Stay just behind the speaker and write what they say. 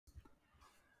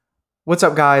What's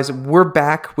up, guys? We're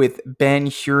back with Ben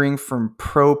Huring from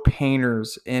Pro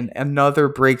Painters in another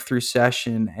breakthrough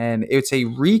session. And it's a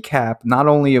recap not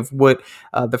only of what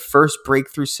the first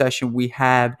breakthrough session we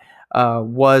had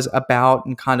was about,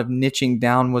 and kind of niching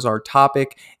down was our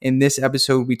topic. In this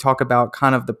episode, we talk about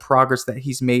kind of the progress that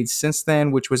he's made since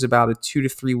then, which was about a 2 to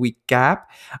 3 week gap,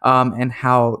 and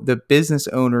how the business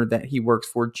owner that he works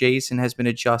for, Jason, has been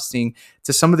adjusting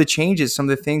to some of the changes, some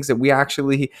of the things that we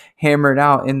actually hammered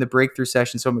out in the breakthrough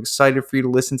session. So I'm excited for you to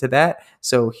listen to that.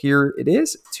 So here it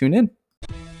is. Tune in.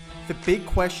 The big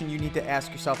question you need to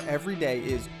ask yourself every day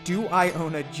is, do I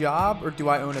own a job or do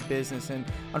I own a business? And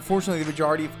unfortunately, the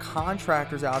majority of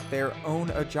contractors out there own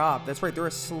a job. That's right, they're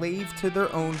a slave to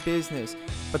their own business.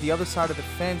 But the other side of the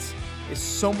fence is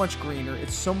so much greener,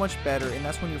 it's so much better, and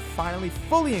that's when you're finally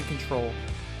fully in control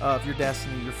of your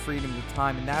destiny, your freedom, your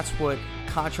time. And that's what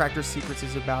Contractor Secrets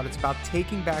is about. It's about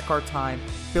taking back our time,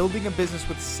 building a business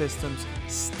with systems,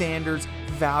 standards,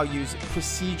 values,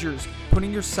 procedures,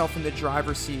 putting yourself in the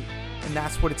driver's seat. And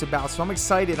that's what it's about. So I'm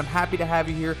excited. I'm happy to have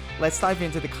you here. Let's dive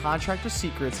into the Contractor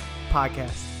Secrets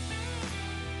podcast.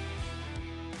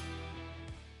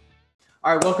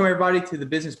 All right, welcome everybody to the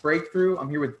Business Breakthrough. I'm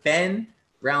here with Ben.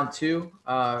 Round two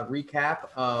recap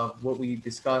of what we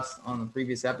discussed on the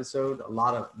previous episode. A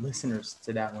lot of listeners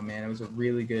to that one, man. It was a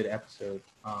really good episode,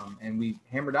 and we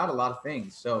hammered out a lot of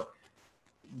things. So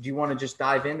do you want to just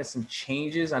dive into some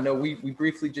changes? I know we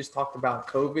briefly just talked about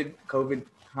COVID. COVID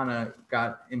kind of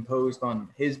got imposed on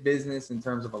his business in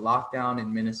terms of a lockdown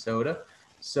in Minnesota.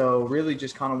 So really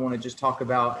just kind of want to just talk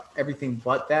about everything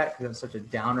but that, because it's such a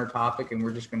downer topic and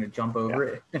we're just going to jump over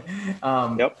it.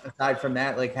 Aside from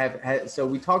that, like so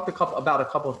we talked about a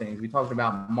couple of things. We talked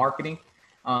about marketing,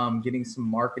 getting some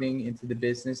marketing into the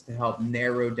business to help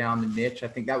narrow down the niche. I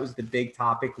think that was the big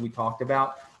topic we talked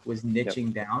about, was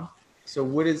niching down. So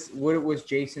what was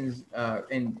Jason's,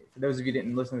 and for those of you who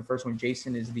didn't listen to the first one,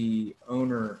 Jason is the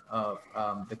owner of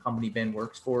the company Ben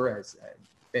works for.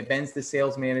 Ben's the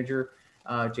sales manager.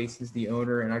 Jason's the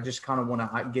owner, and I just kind of want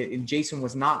to get, and Jason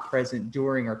was not present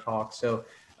during our talk. So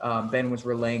Ben was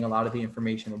relaying a lot of the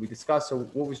information that we discussed. So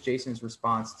what was Jason's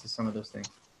response to some of those things?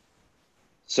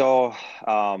 So,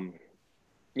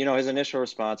 his initial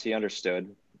response, he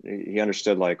understood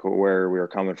like where we were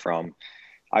coming from.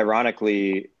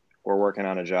 Ironically, we're working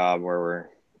on a job where we're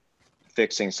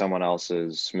fixing someone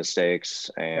else's mistakes,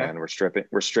 and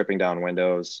we're stripping down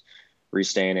windows,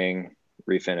 restaining,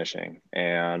 refinishing.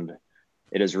 And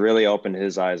it has really opened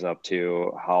his eyes up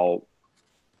to how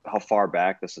far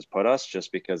back this has put us,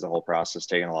 just because the whole process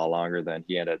taken a lot longer than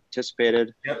he had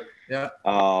anticipated.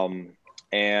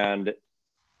 And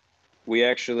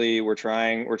we're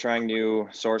trying new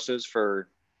sources for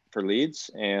leads,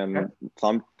 and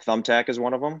Thumbtack is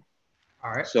one of them.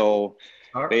 All right. So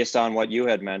based on what you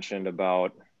had mentioned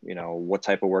about, what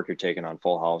type of work you're taking on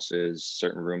full houses,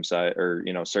 certain room size, or,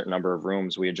 certain number of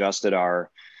rooms, we adjusted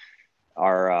our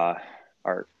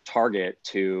target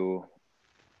to,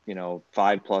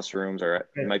 5+ rooms, or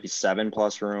it might be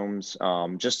 7+ rooms,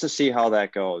 just to see how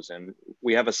that goes. And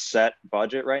we have a set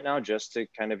budget right now just to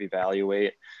kind of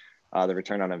evaluate the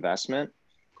return on investment.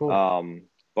 Cool.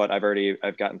 But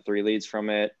I've gotten 3 leads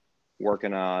from it,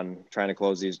 working on trying to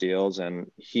close these deals.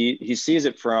 And he sees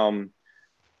it from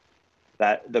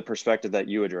the perspective that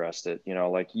you addressed it.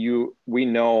 We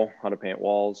know how to paint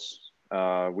walls.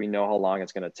 We know how long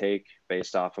it's going to take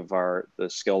based off of the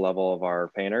skill level of our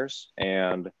painters.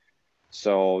 And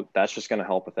so that's just going to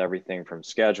help with everything from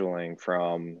scheduling,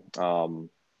 from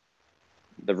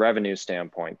the revenue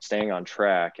standpoint, staying on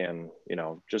track, and,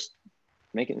 just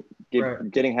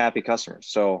getting happy customers.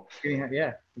 So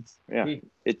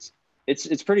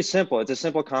it's pretty simple. It's a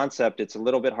simple concept. It's a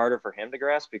little bit harder for him to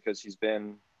grasp because he's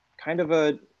been kind of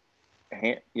a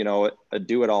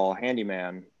do-it-all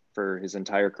handyman for his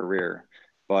entire career.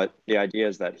 But the idea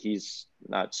is that he's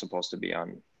not supposed to be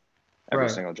on every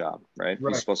single job, right?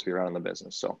 He's supposed to be running the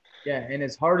business. So and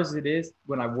as hard as it is,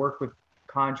 when I work with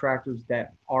contractors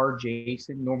that are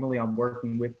Jason, normally I'm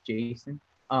working with Jason,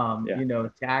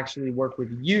 to actually work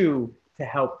with you to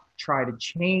help try to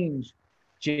change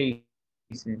Jason.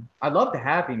 I'd love to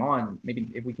have him on. Maybe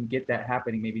if we can get that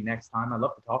happening, maybe next time. I'd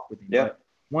love to talk with him. Yeah. But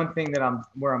one thing that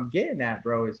I'm getting at,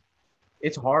 bro, is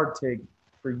it's hard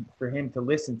for him to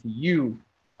listen to you,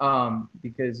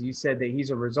 because you said that he's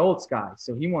a results guy.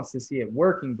 So he wants to see it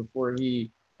working before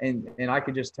and I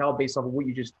could just tell based off of what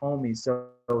you just told me. So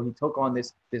he took on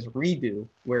this redo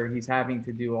where he's having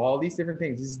to do all these different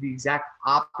things. This is the exact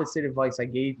opposite advice I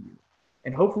gave you.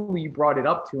 And hopefully you brought it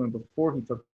up to him before he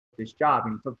took this job,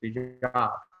 and he took the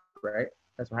job, right?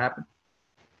 That's what happened.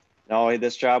 No,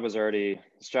 this job was already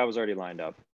lined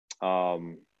up. Oh,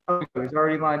 it was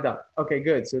already lined up. Okay,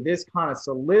 good. So this kind of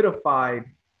solidified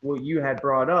what you had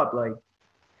brought up. Like,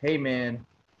 hey, man,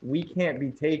 we can't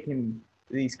be taking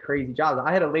these crazy jobs.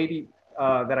 I had a lady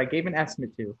that I gave an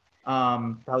estimate to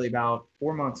probably about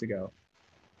 4 months ago.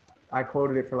 I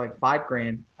quoted it for like 5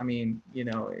 grand. I mean,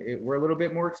 we're a little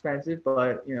bit more expensive,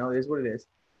 but it is what it is.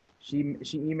 She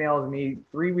emailed me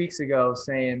 3 weeks ago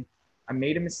saying, I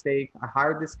made a mistake. I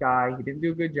hired this guy. He didn't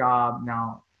do a good job.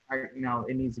 Now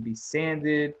it needs to be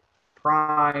sanded,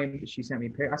 primed. She sent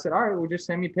me. I said, all right, well, just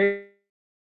send me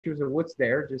pictures of what's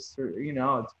there. Just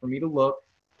it's for me to look.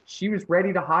 She was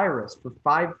ready to hire us for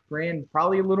 5 grand,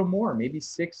 probably a little more, maybe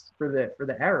 6 for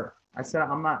the error. I said,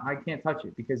 I can't touch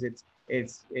it because it's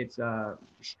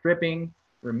stripping,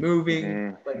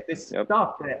 removing, like this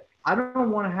stuff that I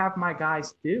don't want to have my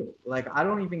guys do. Like, I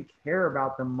don't even care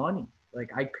about the money.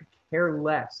 Like, I could care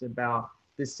less about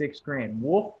the 6 grand.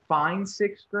 We'll find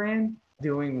 6 grand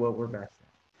doing what we're best at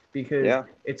because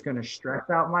it's going to stress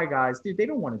out my guys. Dude, they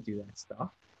don't want to do that stuff.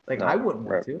 Like, no, I wouldn't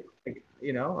want to.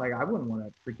 Like, I wouldn't want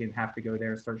to freaking have to go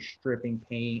there and start stripping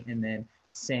paint and then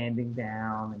sanding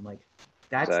down. And, like,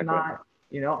 that's not,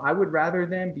 I would rather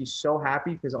them be so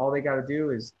happy because all they got to do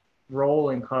is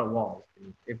roll and cut walls.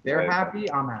 Dude. If they're happy,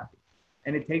 I'm happy.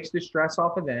 And it takes the stress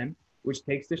off of them, which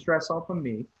takes the stress off of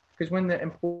me. Because when the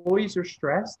employees are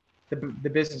stressed, the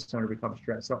business owner becomes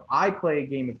stressed. So I play a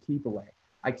game of keep away.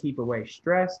 I keep away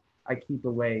stress. I keep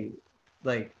away,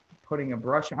 like, putting a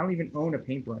brush. I don't even own a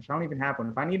paintbrush. I don't even have one.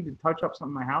 If I needed to touch up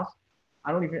something in my house,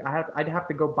 I'd have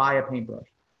to go buy a paintbrush.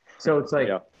 So it's like,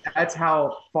 that's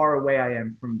how far away I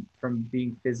am from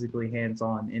being physically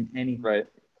hands-on in anything. Right.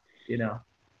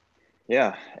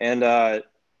 Yeah. And I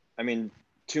mean,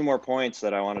 2 more points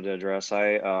that I wanted to address.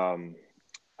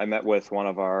 I met with one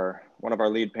of our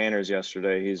lead painters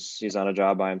yesterday. He's on a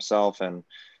job by himself, and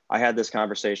I had this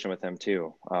conversation with him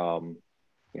too.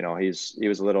 He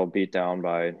was a little beat down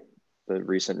by the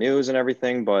recent news and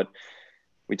everything, but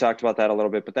we talked about that a little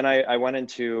bit. But then I went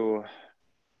into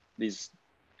these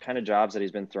kind of jobs that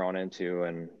he's been thrown into,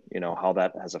 and how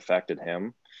that has affected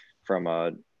him from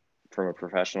a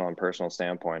professional and personal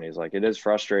standpoint. He's like, it is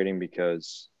frustrating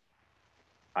because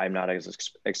I'm not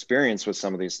as experienced with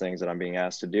some of these things that I'm being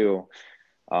asked to do.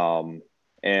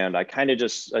 And I kind of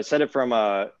I said it from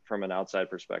an outside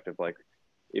perspective. Like,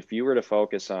 if you were to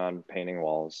focus on painting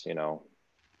walls,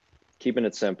 keeping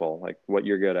it simple, like what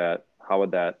you're good at, how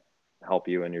would that help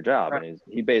you in your job? Right. And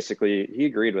he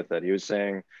agreed with it. He was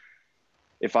saying,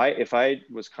 if I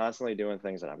was constantly doing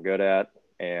things that I'm good at,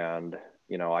 and,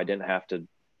 I didn't have to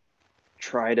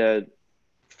try to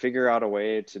figure out a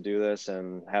way to do this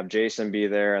and have Jason be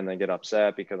there and then get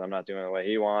upset because I'm not doing it the way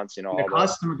he wants, the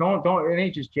customer, don't, it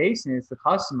ain't just Jason, it's the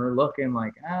customer looking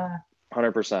like,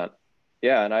 100%.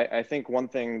 Yeah. And I think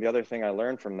the other thing I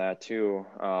learned from that too,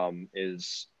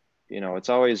 is, it's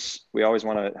always, we always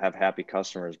want to have happy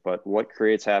customers, but what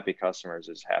creates happy customers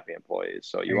is happy employees.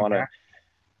 So you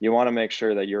want to make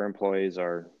sure that your employees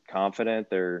are confident,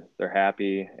 they're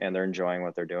happy, and they're enjoying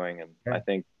what they're doing. And I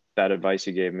think that advice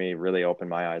you gave me really opened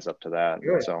my eyes up to that.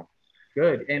 Good. So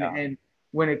good. And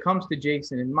when it comes to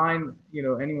Jason and mine,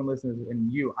 anyone listening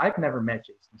and I've never met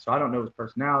Jason, so I don't know his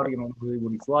personality. I don't know really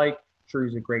what he's like. I'm sure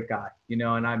he's a great guy, and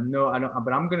I don't,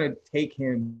 but I'm going to take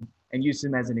him and use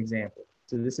him as an example.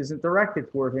 So this isn't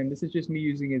directed toward him. This is just me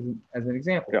using it as an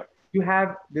example. Yeah. You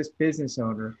have this business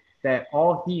owner that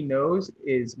all he knows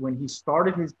is when he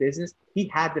started his business, he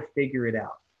had to figure it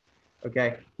out.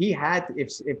 Okay. He had to,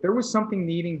 if there was something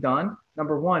needing done,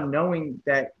 number one, knowing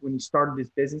that when he started his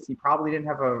business, he probably didn't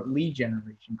have a lead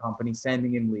generation company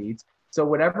sending in leads. So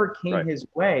whatever came his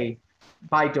way,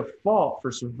 by default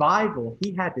for survival,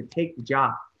 he had to take the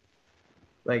job.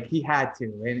 Like, he had to.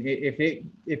 And if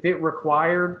it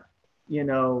required,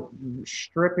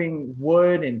 stripping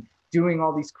wood and doing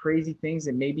all these crazy things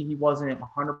that maybe he wasn't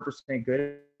 100%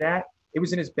 good at, it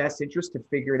was in his best interest to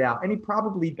figure it out. And he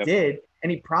probably did.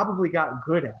 And he probably got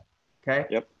good at it. Okay.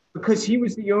 Yep. Because he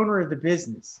was the owner of the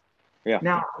business. Yeah.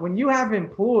 Now, when you have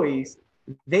employees,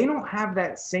 they don't have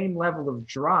that same level of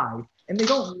drive, and they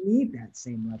don't need that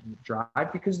same level of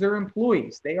drive because they're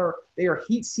employees. They are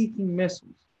heat-seeking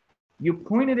missiles. You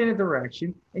point it in a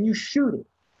direction and you shoot it.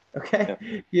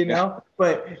 Okay. Yeah.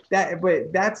 But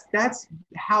that's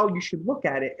how you should look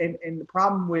at it. And the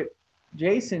problem with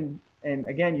Jason, and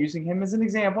again, using him as an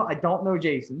example, I don't know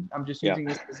Jason. I'm just using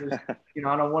this as, I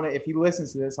don't want to, if he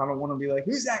listens to this, I don't want to be like,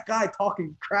 who's that guy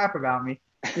talking crap about me?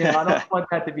 I don't want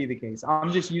that to be the case.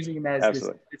 I'm just using him as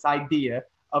this idea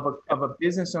of a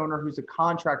business owner who's a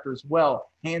contractor as well,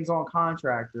 hands-on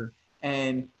contractor.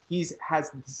 And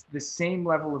has the same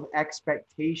level of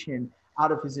expectation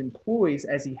out of his employees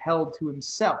as he held to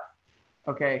himself.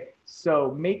 Okay.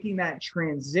 So making that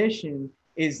transition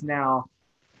is now,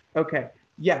 okay,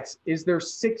 yes. Is there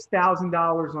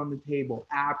 $6,000 on the table?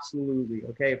 Absolutely.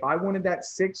 Okay. If I wanted that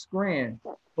 $6,000,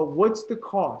 but what's the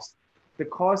cost? The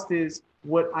cost is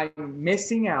what I'm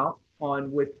missing out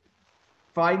on with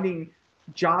finding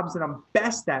jobs that I'm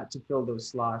best at to fill those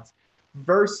slots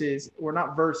versus, or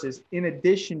not versus, in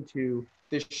addition to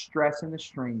the stress and the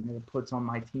strain that it puts on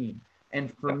my team.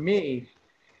 And for me,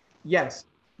 yes,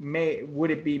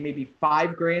 would it be maybe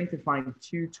 $5,000 to find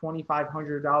two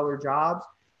 $2,500 jobs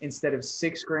instead of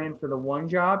 $6,000 for the one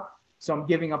job? So I'm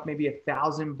giving up maybe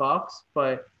 $1,000,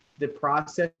 but the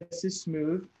process is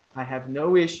smooth. I have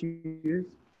no issues,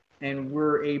 and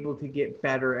we're able to get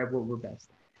better at what we're best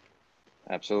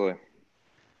at. Absolutely.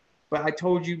 But I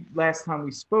told you last time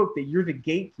we spoke that you're the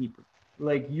gatekeeper.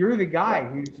 Like, you're the guy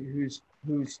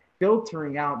who's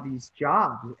filtering out these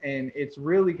jobs, and it's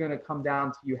really going to come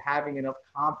down to you having enough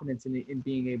confidence in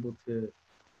being able to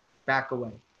back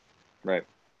away. Right.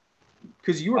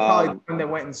 Because you were probably the one that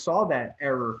went and saw that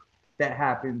error that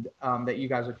happened, that you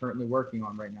guys are currently working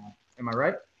on right now. Am I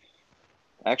right?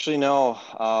 Actually, no.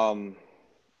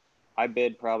 I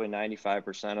bid probably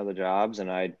 95% of the jobs,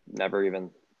 and I never even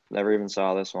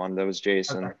saw this one. That was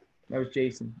Jason. Okay. That was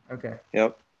Jason. Okay.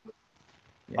 Yep.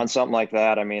 Yeah. On something like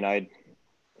that, I mean,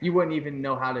 you wouldn't even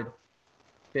know how to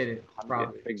bid it,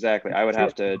 probably. Exactly. I'd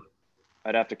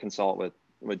have to consult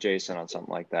with Jason on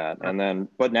something like that. And then,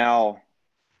 but now,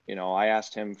 you know, I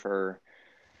asked him for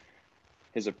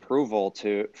his approval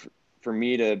for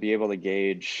me to be able to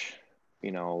gauge,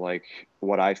 you know, like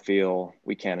what I feel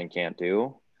we can and can't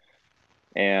do.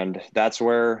 And that's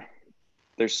where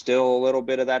there's still a little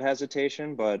bit of that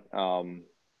hesitation, but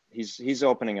he's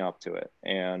opening up to it.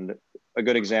 And a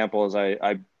good example is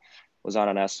I was on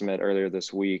an estimate earlier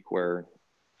this week where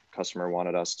a customer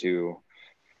wanted us to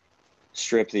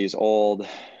strip these old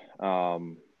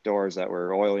doors that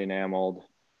were oil enameled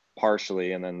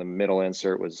partially, and then the middle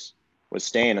insert was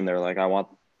stained, and they're like, I want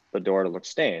the door to look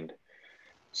stained.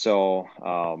 So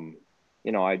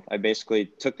you know, I basically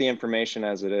took the information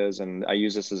as it is, and I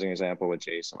use this as an example with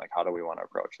Jason, like, how do we want to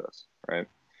approach this, right?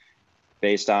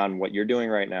 Based on what you're doing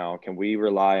right now, can we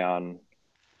rely on,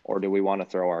 or do we want to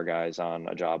throw our guys on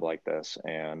a job like this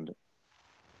and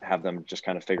have them just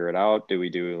kind of figure it out? Do we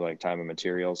do like time and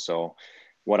materials? So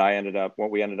what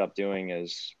we ended up doing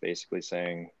is basically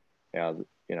saying, yeah,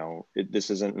 you know,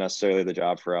 this isn't necessarily the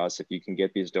job for us. If you can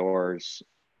get these doors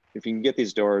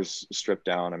stripped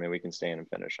down, I mean, we can stay in and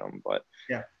finish them. But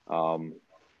yeah,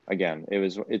 again,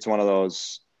 it's one of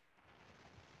those,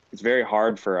 it's very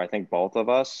hard for, I think, both of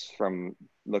us from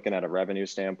looking at a revenue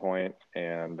standpoint,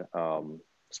 and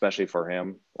especially for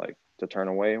him, like, to turn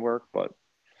away work. But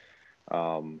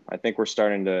I think we're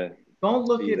starting to don't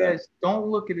look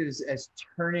at it as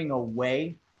turning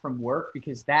away from work,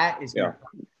 because that is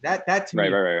that to me,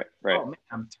 right. Oh man,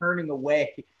 I'm turning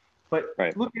away. But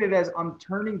look at it as I'm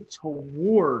turning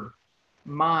toward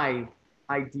my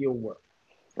ideal work.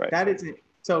 Right. That isn't,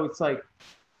 so it's like,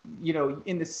 you know,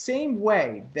 in the same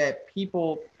way that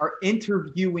people are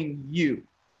interviewing you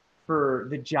for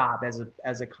the job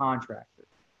as a contractor,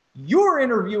 you're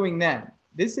interviewing them.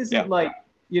 This isn't like,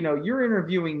 you know, you're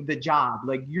interviewing the job,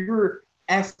 like you're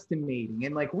estimating.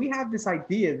 And like, we have this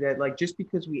idea that like, just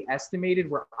because we estimated,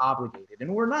 we're obligated,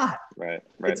 and we're not. Right.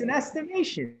 It's an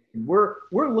estimation. We're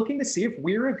looking to see if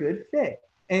we're a good fit.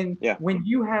 And when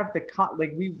you have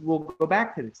like, we will go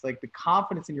back to this, like the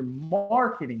confidence in your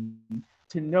marketing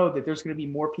to know that there's going to be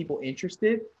more people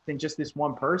interested than just this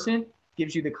one person,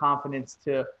 gives you the confidence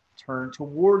to turn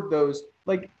toward those.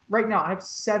 Like right now, I have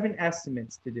 7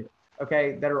 estimates to do,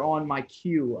 okay, that are on my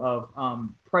queue of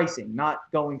pricing, not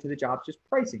going to the job, just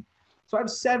pricing. So I have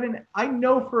 7. I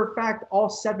know for a fact all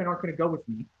 7 aren't going to go with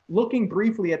me. Looking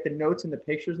briefly at the notes and the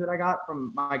pictures that I got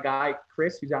from my guy,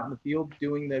 Chris, who's out in the field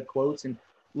doing the quotes and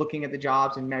looking at the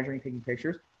jobs and measuring, taking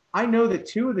pictures, I know that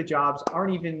 2 of the jobs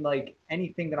aren't even like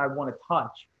anything that I want to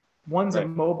touch. One's a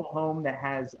mobile home that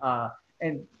has,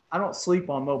 and I don't sleep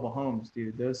on mobile homes,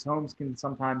 dude. Those homes can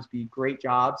sometimes be great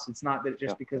jobs. It's not that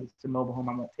just because it's a mobile home,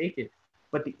 I won't take it.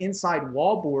 But the inside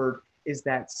wallboard is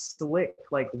that slick,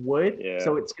 like wood.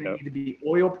 So it's going to need to be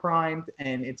oil primed,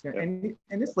 and it's going to,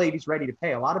 and this lady's ready to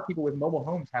pay. A lot of people with mobile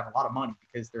homes have a lot of money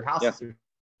because their houses are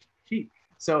cheap.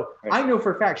 So I know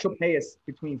for a fact she'll pay us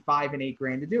between $5,000 and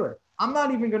 $8,000 to do it. I'm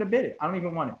not even going to bid it. I don't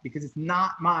even want it because it's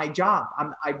not my job.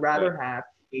 I'd rather have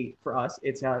for us,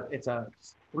 it's a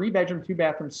 3-bedroom,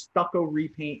 2-bathroom stucco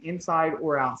repaint inside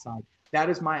or outside.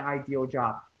 That is my ideal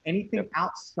job. Anything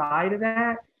outside of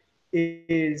that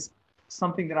is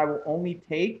something that I will only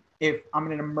take if I'm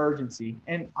in an emergency.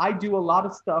 And I do a lot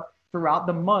of stuff throughout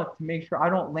the month to make sure I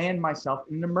don't land myself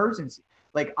in an emergency.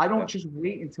 Like I don't Yeah. just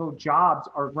wait until jobs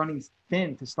are running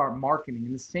thin to start marketing.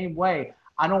 In the same way,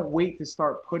 I don't wait to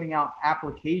start putting out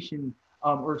application,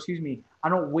 or excuse me, I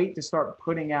don't wait to start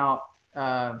putting out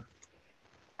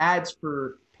ads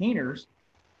for painters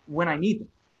when I need them.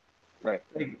 Right.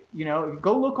 Like,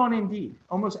 go look on Indeed.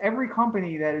 Almost every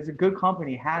company that is a good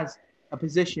company has a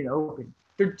position open.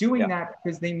 They're doing Yeah. that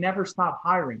because they never stop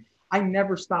hiring. I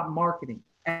never stop marketing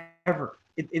ever.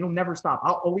 It'll never stop.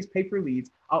 I'll always pay for leads.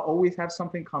 I'll always have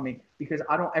something coming because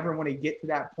I don't ever want to get to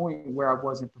that point where I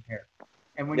wasn't prepared.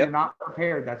 And when you're Yep. not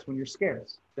prepared, that's when you're scared.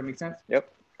 Does that make sense?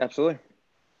 Yep. Absolutely.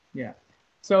 Yeah.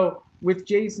 So with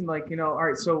Jason, like, all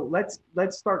right, so let's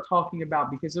start talking about,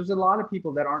 because there's a lot of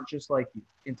people that aren't just like you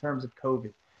in terms of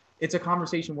COVID. It's a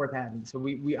conversation worth having. So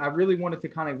I really wanted to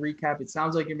kind of recap. It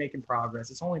sounds like you're making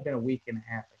progress. It's only been a week and a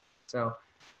half. So,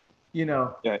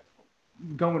 Yeah.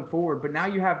 going forward, but now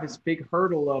you have this big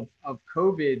hurdle of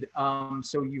COVID.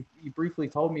 So you briefly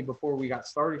told me before we got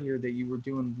started here that you were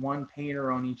doing one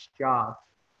painter on each job.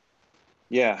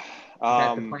 Yeah. Is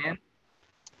that the plan?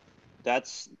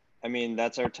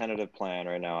 That's our tentative plan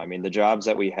right now. I mean, the jobs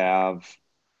that we have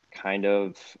kind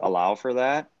of allow for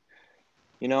that,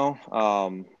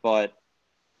 but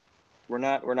we're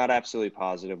not absolutely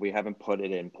positive. We haven't put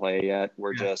it in play yet.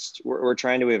 We're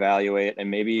trying to evaluate, and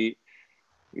maybe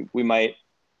we're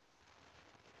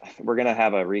going to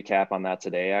have a recap on that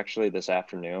today, actually this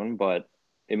afternoon, but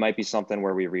it might be something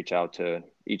where we reach out to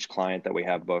each client that we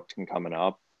have booked and coming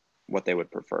up, what they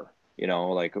would prefer,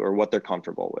 or what they're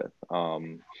comfortable with.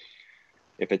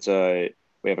 If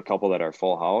we have a couple that are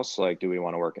full house, like, do we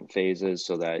want to work in phases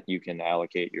so that you can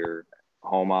allocate your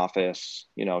home office,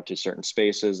 to certain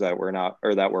spaces that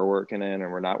we're working in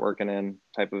and we're not working in,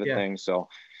 type of a thing. So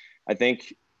I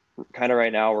think kind of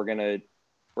right now we're going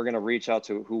to reach out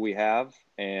to who we have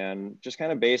and just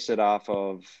kind of base it off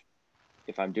of,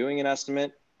 if I'm doing an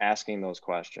estimate, asking those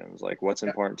questions, like, what's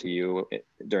important to you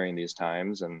during these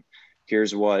times? And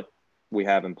here's what we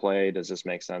have in play. Does this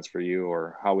make sense for you,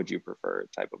 or how would you prefer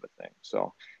it, type of a thing?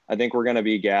 So I think we're going to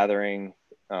be gathering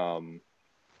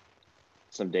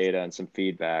some data and some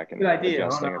feedback and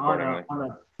adjusting accordingly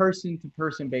on a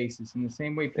person-to-person basis. In the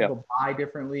same way people buy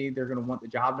differently, they're going to want the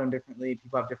job done differently.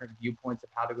 People have different viewpoints of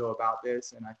how to go about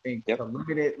this. And I think to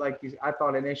limit it, I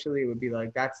thought initially it would be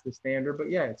like, that's the standard, but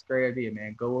yeah, it's a great idea,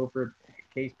 man. Go over it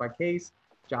case by case,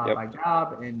 job by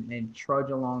job, and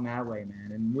trudge along that way,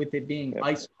 man. And with it being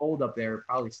ice cold up there,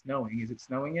 probably snowing. Is it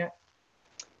snowing yet?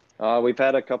 We've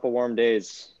had a couple warm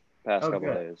days, couple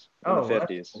days in the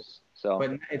 50s. Cool. So,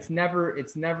 but it's never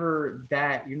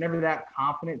that you're never that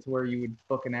confident to where you would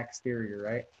book an exterior,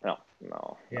 right? No.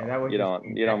 Yeah, that would you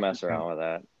don't mess around with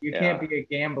that. You can't be a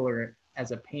gambler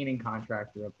as a painting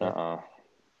contractor up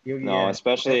there. No,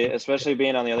 especially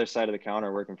being on the other side of the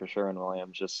counter working for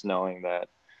Sherwin-Williams, just knowing that.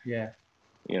 Yeah.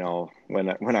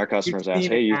 When our customers ask,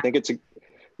 hey, you think it's a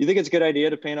good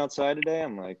idea to paint outside today?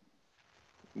 I'm like,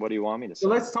 what do you want me to say? So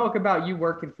let's talk about you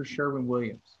working for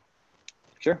Sherwin-Williams.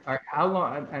 Sure. All right, how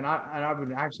long? And I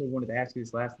would actually wanted to ask you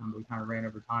this last time, but we kind of ran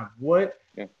over time.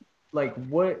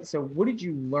 So what did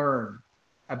you learn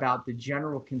about the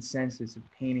general consensus of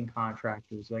painting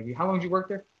contractors? Like, how long did you work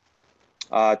there?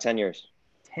 10 years.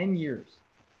 10 years.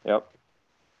 Yep.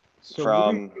 So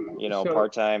from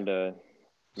part-time to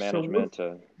management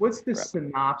what's the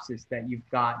synopsis that you've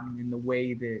gotten in the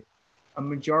way that a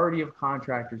majority of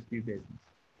contractors do business?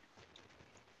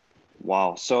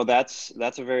 Wow. So that's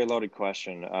a very loaded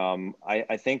question.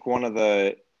 I think one of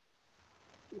the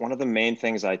main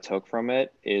things I took from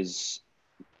it is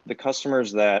the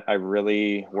customers that I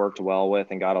really worked well with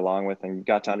and got along with and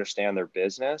got to understand their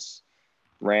business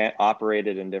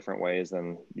operated in different ways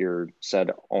than your said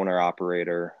owner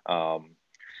operator.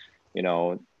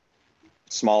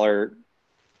 Smaller,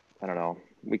 I don't know,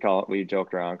 we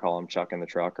joked around, call them Chuck in the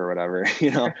truck or whatever,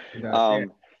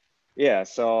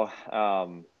 So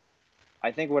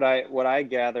I think what I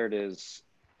gathered is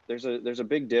there's a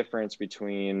big difference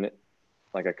between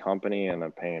like a company and a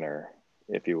painter,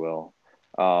 if you will.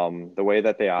 The way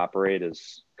that they operate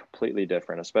is completely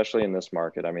different, especially in this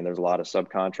market. I mean, there's a lot of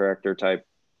subcontractor type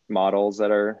models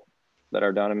that are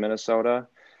done in Minnesota.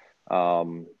 A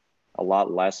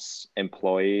lot less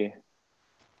employee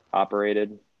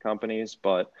operated companies,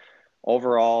 but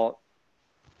overall,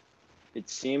 it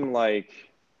seemed like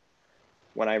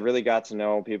when I really got to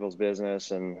know people's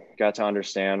business and got to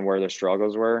understand where their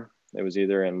struggles were, it was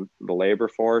either in the labor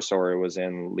force or it was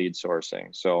in lead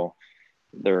sourcing. So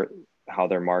how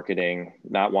they're marketing,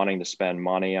 not wanting to spend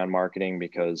money on marketing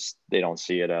because they don't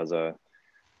see it as a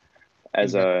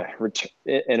as Exactly.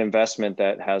 an investment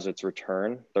that has its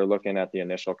return. They're looking at the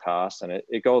initial cost, and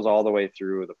it goes all the way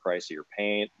through the price of your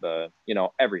paint,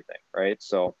 everything, right?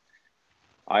 So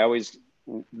I always,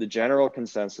 the general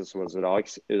consensus was it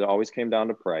always came down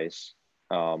to price.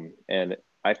 And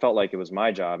I felt like it was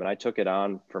my job, and I took it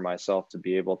on for myself to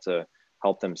be able to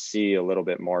help them see a little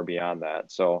bit more beyond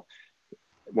that. So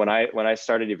when I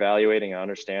started evaluating and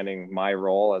understanding my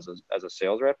role as a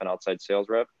sales rep, an outside sales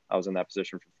rep, I was in that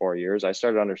position for 4 years. I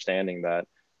started understanding that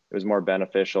it was more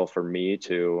beneficial for me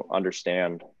to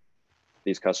understand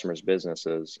these customers'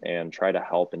 businesses and try to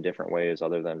help in different ways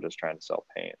other than just trying to sell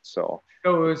paint. So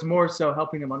So it was more so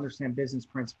helping them understand business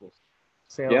principles,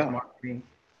 sales, yeah, marketing,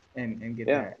 and get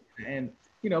yeah, that. And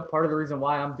part of the reason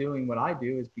why I'm doing what I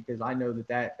do is because I know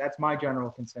that's my general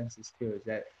consensus too. Is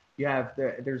that you have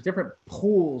there's different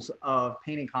pools of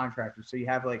painting contractors. So you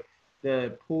have like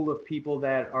the pool of people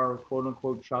that are quote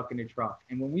unquote truck in a truck.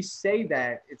 And when we say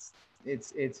that, it's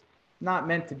not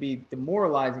meant to be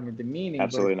demoralizing or demeaning, but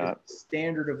absolutely it's just not. the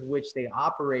standard of which they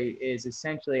operate is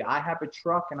essentially I have a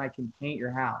truck and I can paint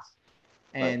your house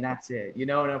Right. and that's it. And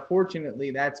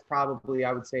unfortunately, that's probably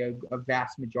I would say a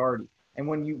vast majority. And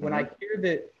when I Mm-hmm. hear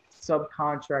that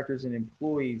subcontractors and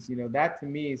employees, that to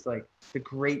me is like the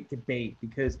great debate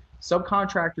because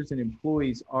subcontractors and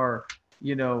employees are,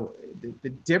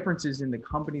 the differences in the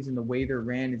companies and the way they're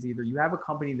ran is either you have a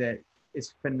company that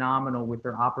is phenomenal with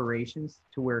their operations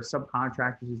to where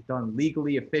subcontractors is done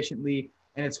legally, efficiently,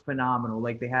 and it's phenomenal.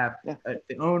 Like they have Yeah.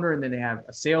 the owner, and then they have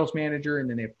a sales manager, and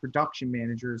then they have production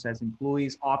managers as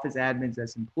employees, office admins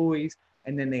as employees,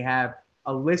 and then they have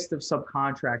a list of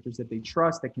subcontractors that they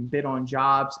trust that can bid on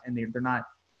jobs, and they're not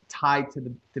tied to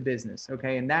the business.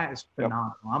 Okay, and that is Yep.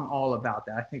 phenomenal. I'm all about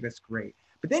that. I think that's great.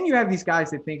 But then you have these guys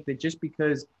that think that just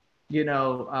because they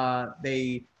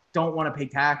don't want to pay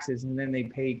taxes, and then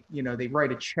they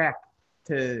write a check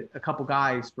to a couple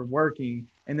guys for working,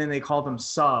 and then they call them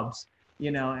subs,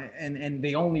 and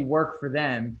they only work for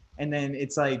them. And then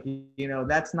it's like,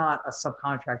 that's not a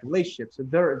subcontract relationship. So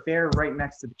they're right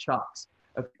next to the chucks.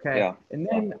 Okay. Yeah. And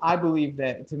then I believe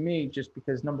that to me, just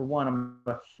because number one, I'm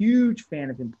a huge fan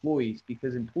of employees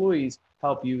because employees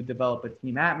help you develop a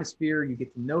team atmosphere. You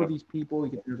get to know Yep. these people,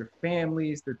 you get to know their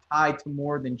families. They're tied to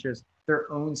more than just their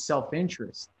own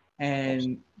self-interest.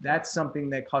 And that's something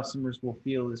that customers will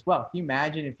feel as well. Can you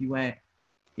imagine if you went,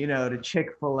 to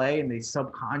Chick-fil-A and they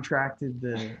subcontracted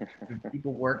the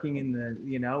people working in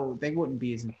they wouldn't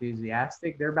be as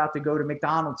enthusiastic. They're about to go to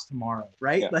McDonald's tomorrow,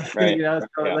 right? Yeah. Like, Right.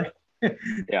 so Yeah. like,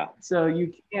 Yeah. so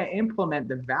you can't implement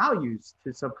the values to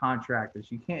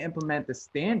subcontractors. You can't implement the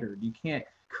standard. You can't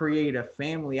create a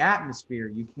family atmosphere.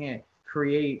 You can't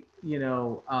create, you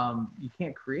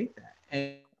can't create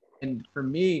that. And for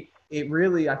me, it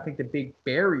really, I think the big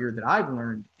barrier that I've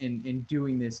learned in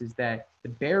doing this is that the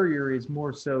barrier is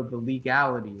more so the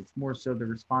legality. It's more so the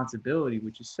responsibility,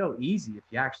 which is so easy if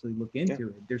you actually look Yeah. into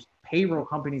it. There's payroll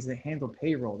companies that handle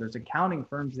payroll. There's accounting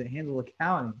firms that handle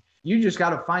accounting. You just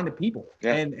got to find the people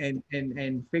Yeah.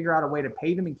 and figure out a way to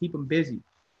pay them and keep them busy.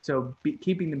 So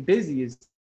keeping them busy is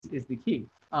the key.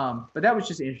 But that was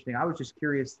just interesting. I was just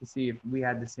curious to see if we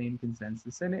had the same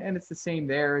consensus, and it's the same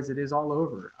there as it is all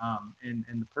over. And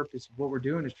the purpose of what we're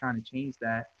doing is trying to change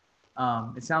that.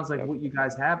 It sounds like Yep. what you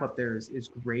guys have up there is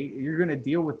great. You're going to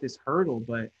deal with this hurdle,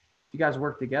 but if you guys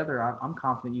work together, I'm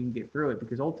confident you can get through it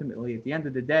because ultimately, at the end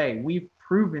of the day, we've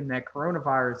proven that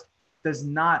coronavirus does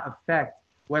not affect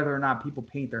whether or not people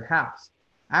paint their house.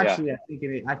 Actually,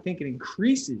 Yeah. I think it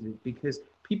increases it because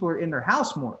people are in their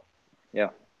house more. Yeah.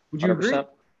 Would you agree? 100%.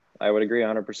 I would agree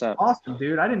 100%. Awesome,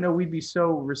 dude. I didn't know we'd be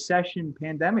so recession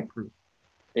pandemic proof.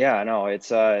 Yeah, I know.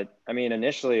 It's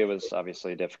initially it was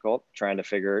obviously difficult trying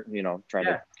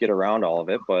to get around all of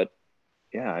it, but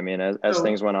yeah, as So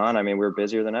things went on, we were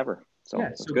busier than ever. So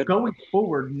it's so good. going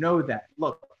forward, know that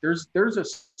look, there's a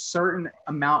certain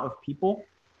amount of people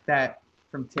that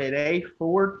from today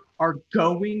forward are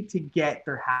going to get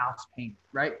their house painted,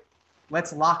 right?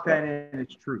 Let's lock that in.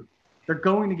 It's true. They're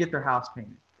going to get their house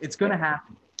painted. It's going to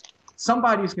happen.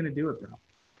 Somebody's going to do it, bro.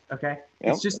 Okay.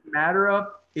 Yep. It's just a matter of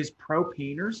is pro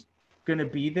painters going to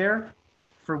be there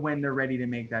for when they're ready to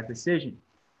make that decision.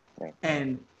 Right.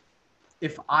 And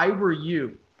if I were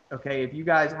you, okay, if you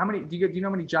guys, do you know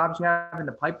how many jobs you have in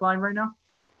the pipeline right now?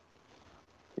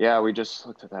 Yeah, we just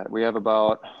looked at that. We have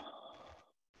about,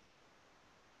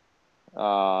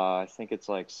 I think it's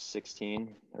like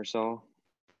 16 or so.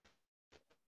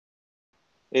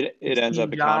 It ends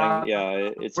up accounting. Yeah,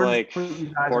 it's like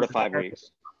 4 to 5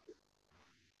 weeks.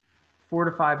 4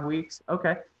 to 5 weeks.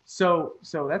 Okay. So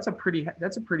that's a pretty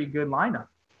good lineup.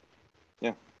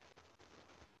 Yeah.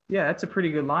 Yeah, that's a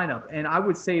pretty good lineup. And I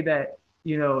would say that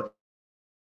you know,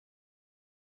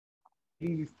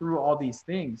 you through all these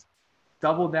things,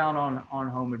 double down on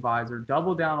Home Advisor,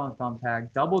 double down on Thumbtack,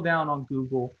 double down on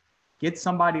Google, get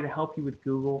somebody to help you with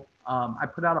Google. I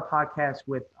put out a podcast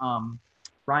with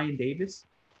Ryan Davis.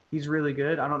 He's really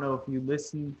good. I don't know if you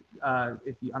listened, I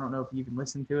don't know if you even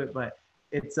listened to it, but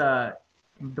it's the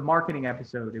marketing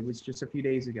episode. It was just a few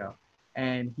days ago.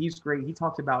 And he's great. He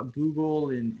talks about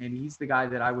Google, and he's the guy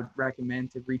that I would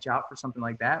recommend to reach out for something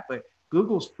like that. But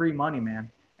Google's free money, man.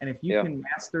 And if you can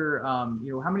master, how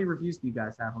many reviews do you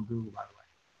guys have on Google, by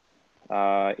the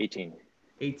way? 18.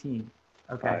 18.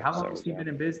 Okay. How long has he been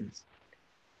in business?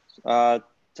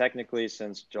 Technically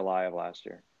since July of last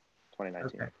year,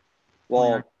 2019. Okay.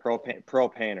 Well, Pro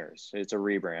Painters. It's a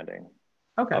rebranding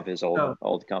of his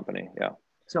old company. Yeah.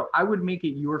 So I would make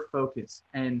it your focus.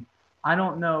 And I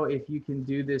don't know if you can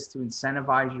do this to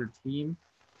incentivize your team.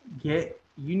 You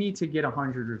need to get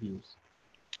 100 reviews.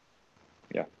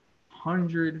 Yeah.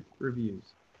 100 reviews.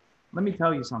 Let me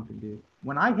tell you something, dude.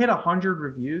 When I hit 100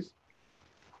 reviews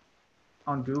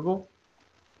on Google,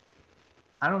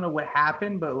 I don't know what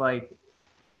happened, but like,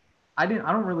 I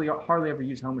don't really hardly ever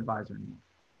use Home Advisor anymore.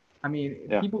 I mean,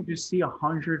 people just see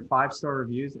 100 5-star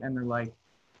reviews and they're like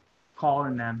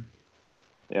calling them.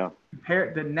 Yeah.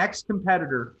 The next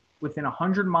competitor within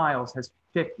 100 miles has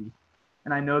 50,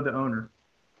 and I know the owner.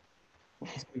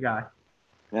 He's a good guy.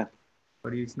 Yeah.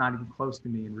 But he's not even close to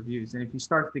me in reviews. And if you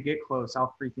start to get close,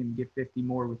 I'll freaking get 50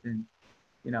 more within,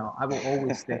 I will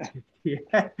always stay 50.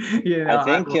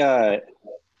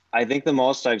 I think the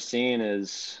most I've seen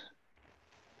is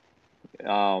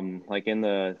like in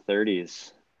the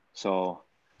 30s. So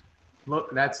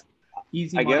look, that's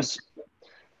easy. I guess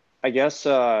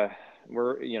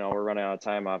we're running out of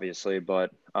time, obviously,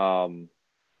 but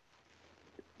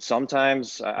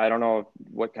sometimes I don't know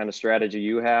what kind of strategy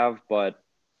you have, but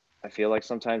I feel like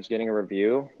sometimes getting a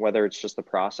review, whether it's just the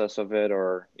process of it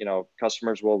or,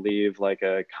 customers will leave like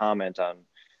a comment on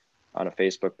a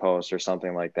Facebook post or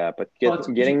something like that, but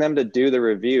getting them to do the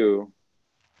review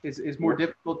is more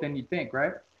difficult than you think,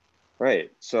 right?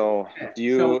 Right. So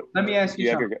let me ask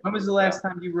you something. When was the last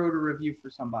time you wrote a review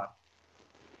for somebody?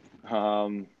 A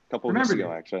couple of weeks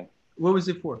ago, actually. What was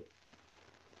it for?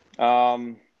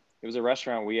 It was a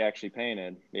restaurant we actually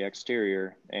painted the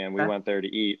exterior, and we went there to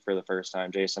eat for the first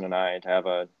time, Jason and I, to have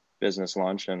a business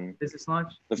lunch, and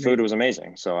the food was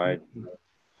amazing. So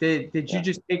did you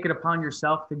just take it upon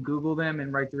yourself to Google them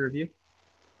and write the review?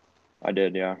 I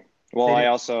did, yeah. Well,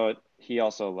 he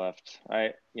also left.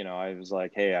 I was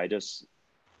like, hey,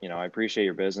 I appreciate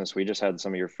your business. We just had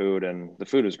some of your food, and the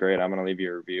food was great. I'm going to leave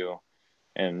you a review.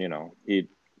 And, he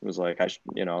was like,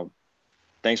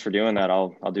 thanks for doing that.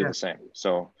 I'll do the same.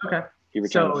 So he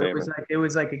returned the favor. It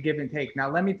was like a give and take.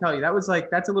 Now, let me tell you, that's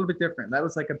a little bit different. That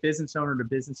was like a business owner to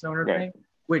business owner thing,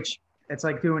 which it's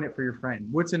like doing it for your friend.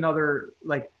 What's another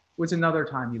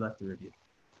time you left a review?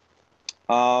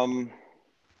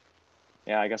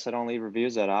 Yeah, I guess I don't leave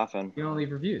reviews that often. You don't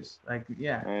leave reviews. Right.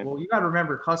 Well, you got to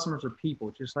remember, customers are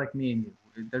people just like me and you.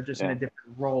 They're just in a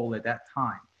different role at that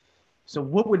time. So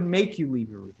what would make you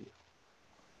leave a review?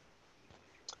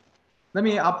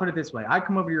 I'll put it this way. I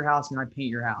come over to your house and I paint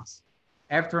your house.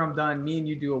 After I'm done, me and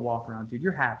you do a walk around, dude.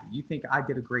 You're happy. You think I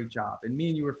did a great job. And me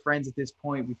and you were friends at this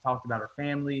point. We've talked about our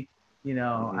family.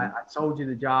 I sold you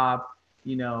the job.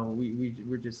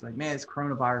 We're just like, man, this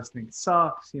coronavirus thing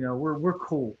sucks. We're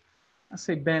cool. I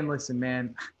say, Ben, listen,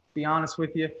 man, be honest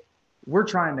with you. We're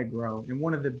trying to grow. And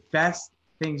one of the best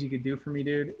things you could do for me,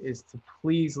 dude, is to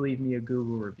please leave me a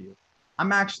Google review.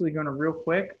 I'm actually going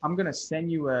to I'm going to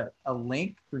send you a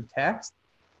link through text.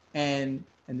 And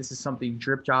this is something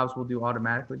Drip Jobs will do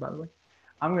automatically, by the way.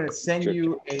 I'm going to send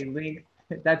you a link.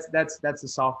 That's the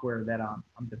software that I'm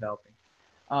developing.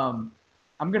 I'm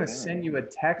going to send you a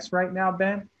text right now,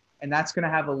 Ben, and that's going to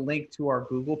have a link to our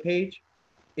Google page.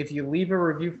 If you leave a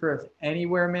review for us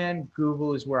anywhere, man,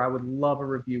 Google is where I would love a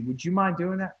review. Would you mind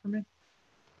doing that for me?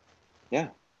 Yeah,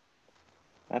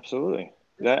 absolutely.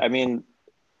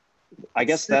 I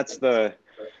guess that's the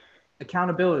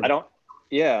accountability.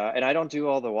 And I don't do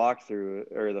all the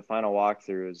walkthrough or the final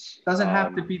walkthroughs. It doesn't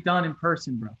have to be done in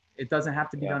person, bro. It doesn't have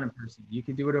to be done in person. You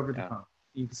can do it over the phone.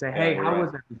 You can say, hey, how was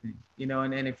everything?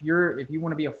 And if you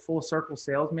want to be a full circle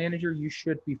sales manager, you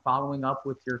should be following up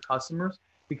with your customers,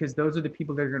 because those are the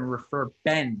people that are going to refer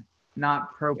Ben,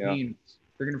 not pro painters.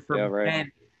 They're going to refer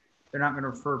Ben. They're not going to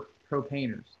refer pro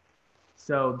painters.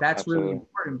 So that's really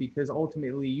important, because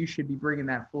ultimately you should be bringing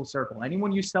that full circle.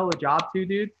 Anyone you sell a job to,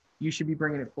 dude, you should be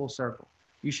bringing it full circle.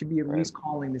 You should be at least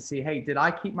calling to see, hey, did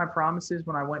I keep my promises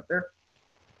when I went there?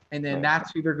 And then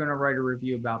that's who they're going to write a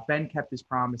review about. Ben kept his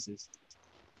promises.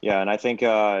 Yeah, and I think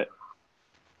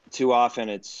too often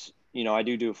it's, I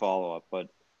do follow up, but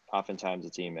oftentimes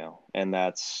it's email, and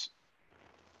that's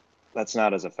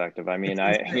not as effective. I mean,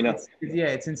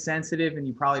 it's insensitive, and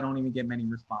you probably don't even get many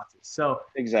responses. So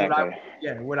exactly.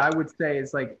 What I would say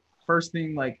is, like, first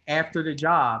thing, like after the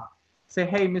job, say,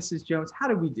 hey, Mrs. Jones, how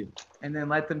did we do? And then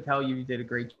let them tell you did a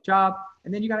great job.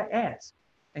 And then you got to ask,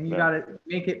 and you got to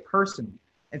make it personal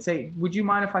and say, would you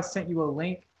mind if I sent you a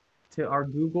link to our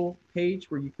Google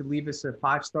page where you could leave us a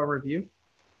 5-star review?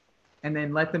 And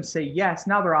then let them say yes.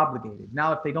 Now they're obligated.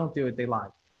 Now, if they don't do it, they lied.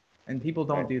 And people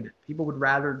don't do that. People would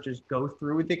rather just go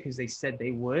through with it because they said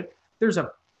they would. There's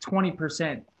a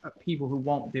 20% of people who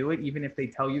won't do it, even if they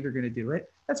tell you they're going to do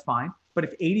it. That's fine. But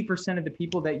if 80% of the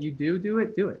people that you do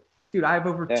it, do it. Dude, I have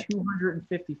over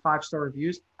 250 5-star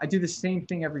reviews. I do the same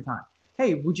thing every time.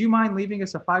 Hey, would you mind leaving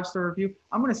us a 5-star review?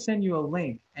 I'm going to send you a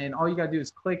link, and all you got to do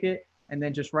is click it and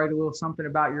then just write a little something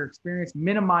about your experience.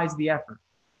 Minimize the effort.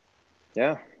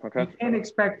 Yeah. Okay. You can't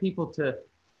expect people to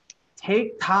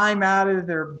take time out of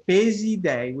their busy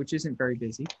day, which isn't very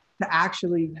busy, to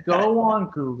actually go on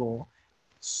Google,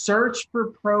 search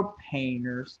for pro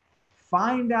painters,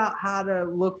 find out how to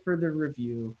look for the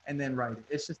review, and then write it.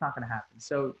 It's just not going to happen.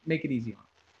 So make it easy on them.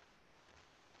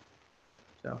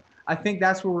 So I think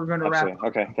that's where we're going to wrap up.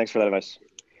 Okay. Thanks for that advice.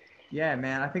 Yeah,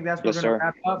 man. I think that's where we're going to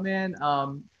wrap up, man.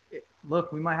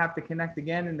 Look, we might have to connect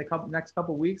again in the next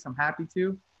couple of weeks. I'm happy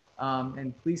to.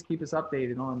 And please keep us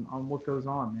updated on what goes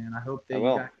on, man. I hope that you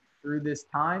got through this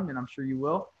time, and I'm sure you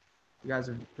will. You guys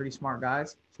are pretty smart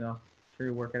guys, so I'm sure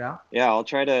you'll work it out. Yeah, I'll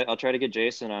try to get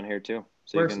Jason on here too.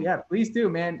 So yeah, please do,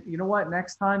 man. You know what?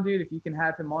 Next time, dude, if you can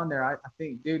have him on there, I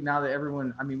think, dude, now that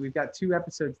everyone, I mean, we've got 2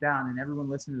 episodes down, and everyone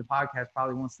listening to the podcast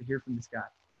probably wants to hear from this guy.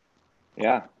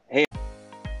 Yeah. Hey,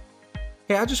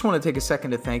 I just want to take a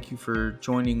second to thank you for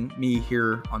joining me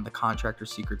here on the Contractor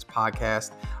Secrets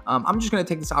podcast. I'm just going to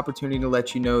take this opportunity to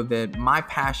let you know that my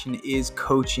passion is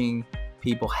coaching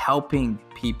people, helping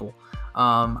people.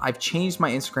 I've changed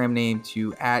my Instagram name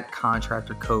to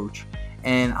 @ContractorCoach,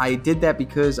 and I did that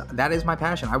because that is my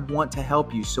passion. I want to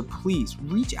help you. So please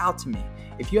reach out to me.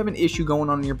 If you have an issue going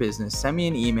on in your business, send me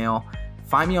an email.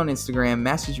 Find me on Instagram,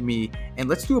 message me, and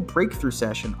let's do a breakthrough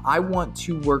session. I want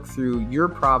to work through your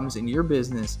problems in your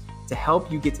business to help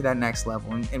you get to that next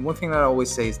level. And one thing that I always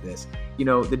say is this,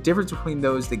 the difference between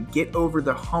those that get over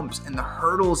the humps and the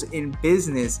hurdles in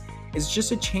business is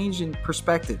just a change in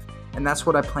perspective. And that's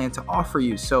what I plan to offer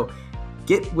you. So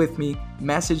get with me,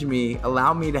 message me,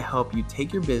 allow me to help you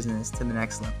take your business to the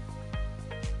next level.